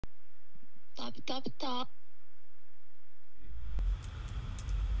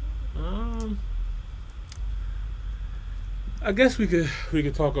I guess we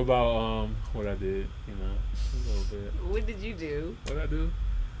could talk about what I did, a little bit. What did you do? What I do?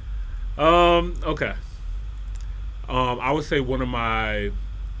 Okay. I would say one of my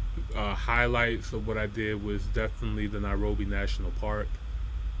highlights of what I did was definitely the Nairobi National Park.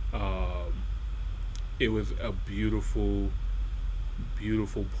 It was a beautiful,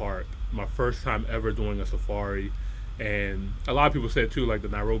 beautiful park. My first time ever doing a safari, and a lot of people said too, like the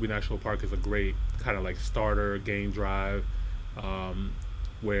Nairobi National Park is a great kind of like starter game drive,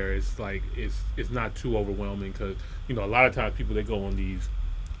 where it's like it's not too overwhelming because a lot of times people they go on these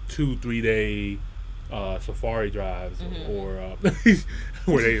 2-3 day safari drives or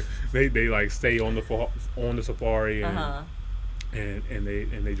where they like stay on the safari and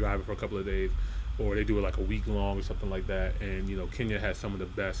they drive it for a couple of days, or they do it like a week long or something like that. And Kenya has some of the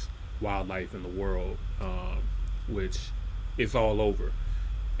best wildlife in the world, which is all over.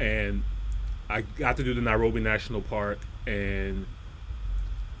 And I got to do the Nairobi National Park, and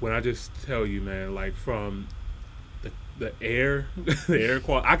when I just tell you, man, like from the air, the air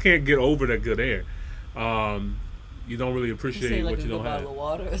quality, I can't get over that good air. You don't really appreciate what you don't have. Like a bottle of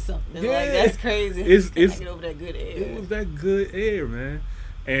water or something. Yeah. Like that's crazy. It's get over that good air. It was that good air, man.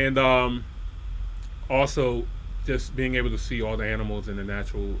 And also just being able to see all the animals in the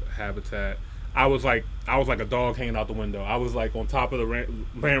natural habitat. I was like a dog hanging out the window. I was like on top of the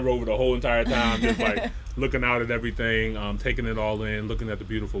Land Rover the whole entire time, just like looking out at everything, taking it all in, looking at the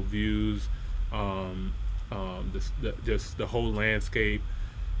beautiful views, just the whole landscape.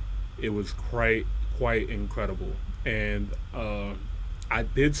 It was quite incredible, and I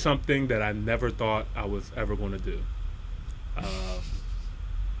did something that I never thought I was ever going to do.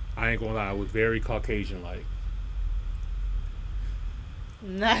 I ain't gonna lie, I was very Caucasian-like.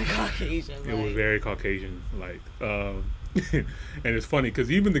 Not Caucasian. It was very Caucasian-like. And it's funny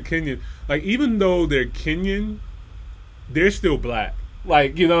because even the Kenyan, like even though they're Kenyan, they're still black.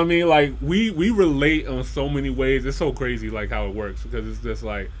 Like, you know what I mean? Like we relate on so many ways. It's so crazy like how it works, because it's just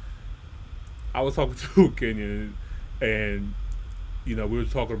like I was talking to a Kenyan, and we were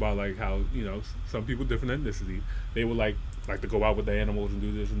talking about like how some people different ethnicities, they would like to go out with the animals and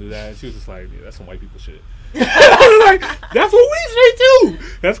do this and do that. And she was just like, yeah, that's some white people shit. Like, that's what we say too.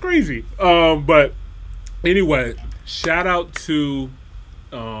 That's crazy. But anyway, shout out to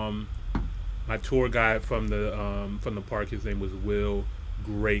my tour guide from the park. His name was Will.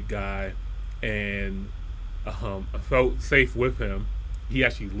 Great guy, and I felt safe with him. He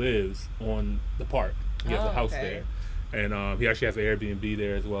actually lives on the park. He has a house there, and he actually has an Airbnb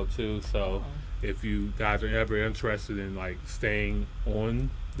there as well too. So if you guys are ever interested in like staying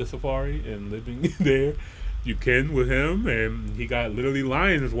on the safari and living there, you can with him. And he got literally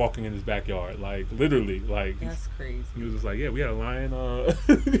lions walking in his backyard, like literally, like that's crazy. He was just like, yeah, we had a lion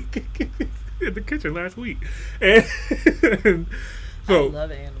in the kitchen last week, and so I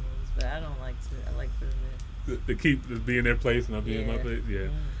love animals, but I don't like to. I like for them to keep be in their place and not be in my place. Yeah.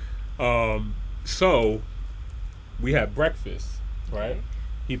 So we had breakfast, right? Okay.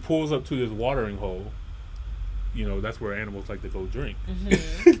 He pulls up to this watering hole. That's where animals like to go drink.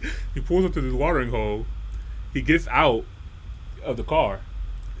 He pulls up to this watering hole. He gets out of the car,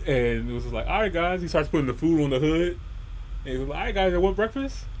 and it was like, all right, guys. He starts putting the food on the hood, and he was like, all right, guys, I want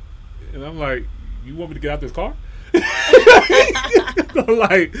breakfast. And I'm like, you want me to get out this car?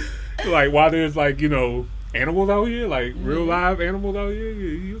 like while there's like animals out here, like real live animals out here.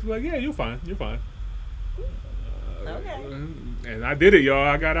 He was like, yeah, you're fine. Okay. And I did it, y'all.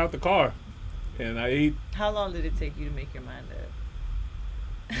 I got out the car, and I ate. How long did it take you to make your mind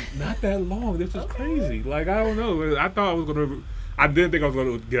up? Not that long. This is crazy. Like, I don't know. I didn't think I was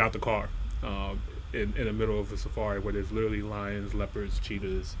gonna get out the car in the middle of a safari where there's literally lions, leopards,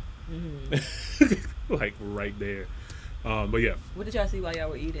 cheetahs, like right there. But yeah. What did y'all see while y'all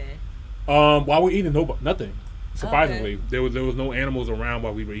were eating? While we're eating, nothing. Surprisingly, there was no animals around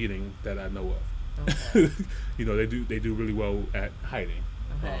while we were eating that I know of. Okay. They do really well at hiding.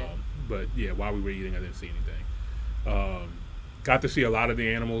 Okay. But yeah, while we were eating, I didn't see anything. Got to see a lot of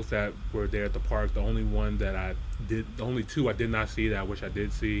the animals that were there at the park. The only two I did not see that I wish I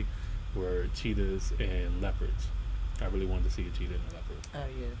did see were cheetahs and leopards. I really wanted to see a cheetah and a leopard. Oh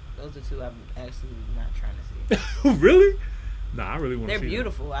yeah, those are two I'm actually not trying to see. Really? Nah, I really want to see. They're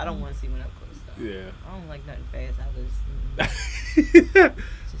beautiful. Them. I don't want to see one up close though. Yeah. I don't like nothing fast.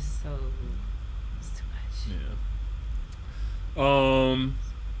 Just so it's too much. Yeah.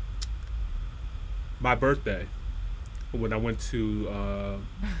 My birthday, when I went to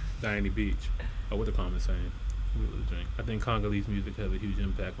Diana Beach. What the comment saying? Really drink. I think Congolese music has a huge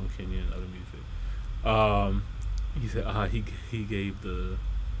impact on Kenya and other music. He said he gave the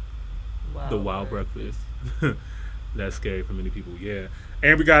wild breakfast. That's scary for many people. Yeah,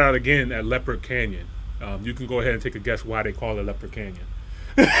 and we got out again at Leopard Canyon. You can go ahead and take a guess why they call it Leopard Canyon.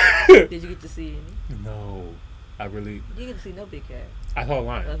 Did you get to see any? No, I really. You get to see no big cat. I saw a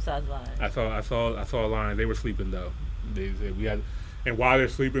lion. Besides lions. I saw a lion. They were sleeping though. They said we had, and while they're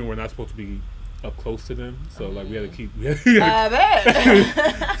sleeping, we're not supposed to be up close to them. So like we had to keep. I bet.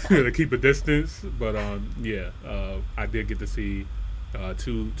 We had to keep a distance. But I did get to see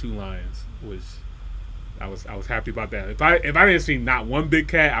two lions, which I was happy about that. If I didn't see not one big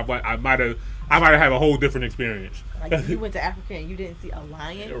cat, I might have had a whole different experience. Like you went to Africa and you didn't see a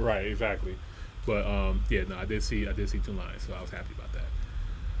lion. Right, exactly. But I did see 2 lions, so I was happy about that.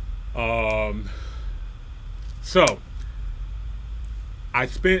 So I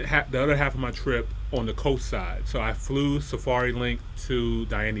spent the other half of my trip on the coast side. So I flew Safari Link to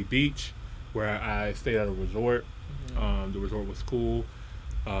Diani Beach, where I stayed at a resort. The resort was cool.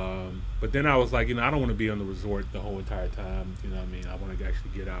 But then I was like, I don't want to be on the resort the whole entire time. You know what I mean? I want to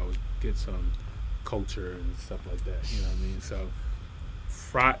actually get out, get some culture and stuff like that. You know what I mean? So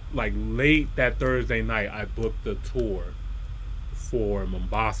late that Thursday night, I booked the tour for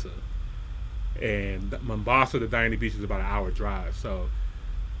Mombasa. And Mombasa to Diani Beach is about an hour drive. So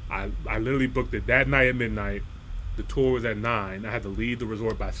I literally booked it that night at midnight. The tour was at 9. I had to leave the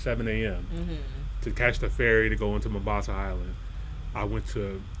resort by 7 a.m. To catch the ferry to go into Mombasa Island. I went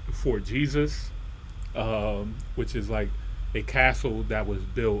to Fort Jesus, which is like a castle that was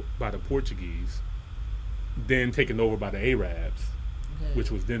built by the Portuguese, then taken over by the Arabs, which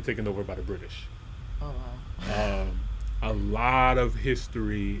was then taken over by the British. Oh wow! A lot of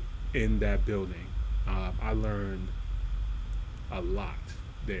history in that building. I learned a lot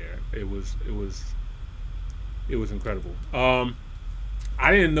there. It was incredible.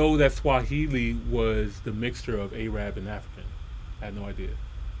 I didn't know that Swahili was the mixture of Arab and African. I had no idea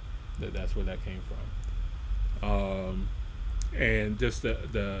that's where that came from. And just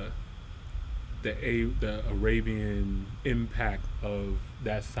the Arabian impact of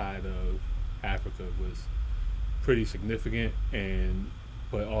that side of Africa was pretty significant,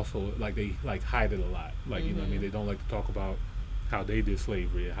 but also like they hide it a lot. Like you know what I mean, they don't like to talk about how they did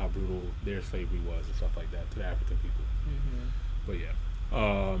slavery and how brutal their slavery was and stuff like that to the African people. But yeah,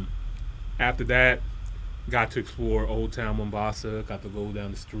 after that, got to explore Old Town Mombasa. Got to go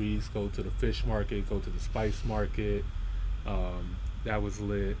down the streets, go to the fish market, go to the spice market. That was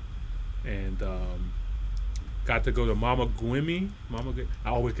lit. And got to go to Mama Gwemi. I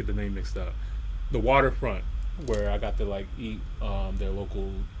always get the name mixed up. The waterfront, where I got to eat their local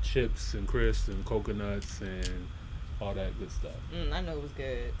chips and crisps and coconuts and all that good stuff. I know it was good.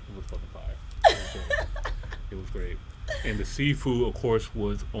 It was fucking fire. It was great. And the seafood, of course,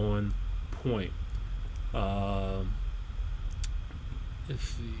 was on point. Let's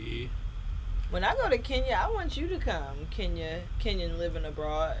see. When I go to Kenya, I want you to come. Kenyan living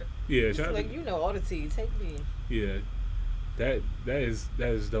abroad. Yeah, you know all the tea. Take me. Yeah, that is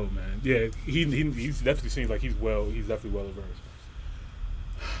dope, man. Yeah, he definitely seems like he's definitely well versed.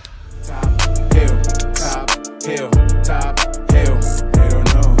 Top hill.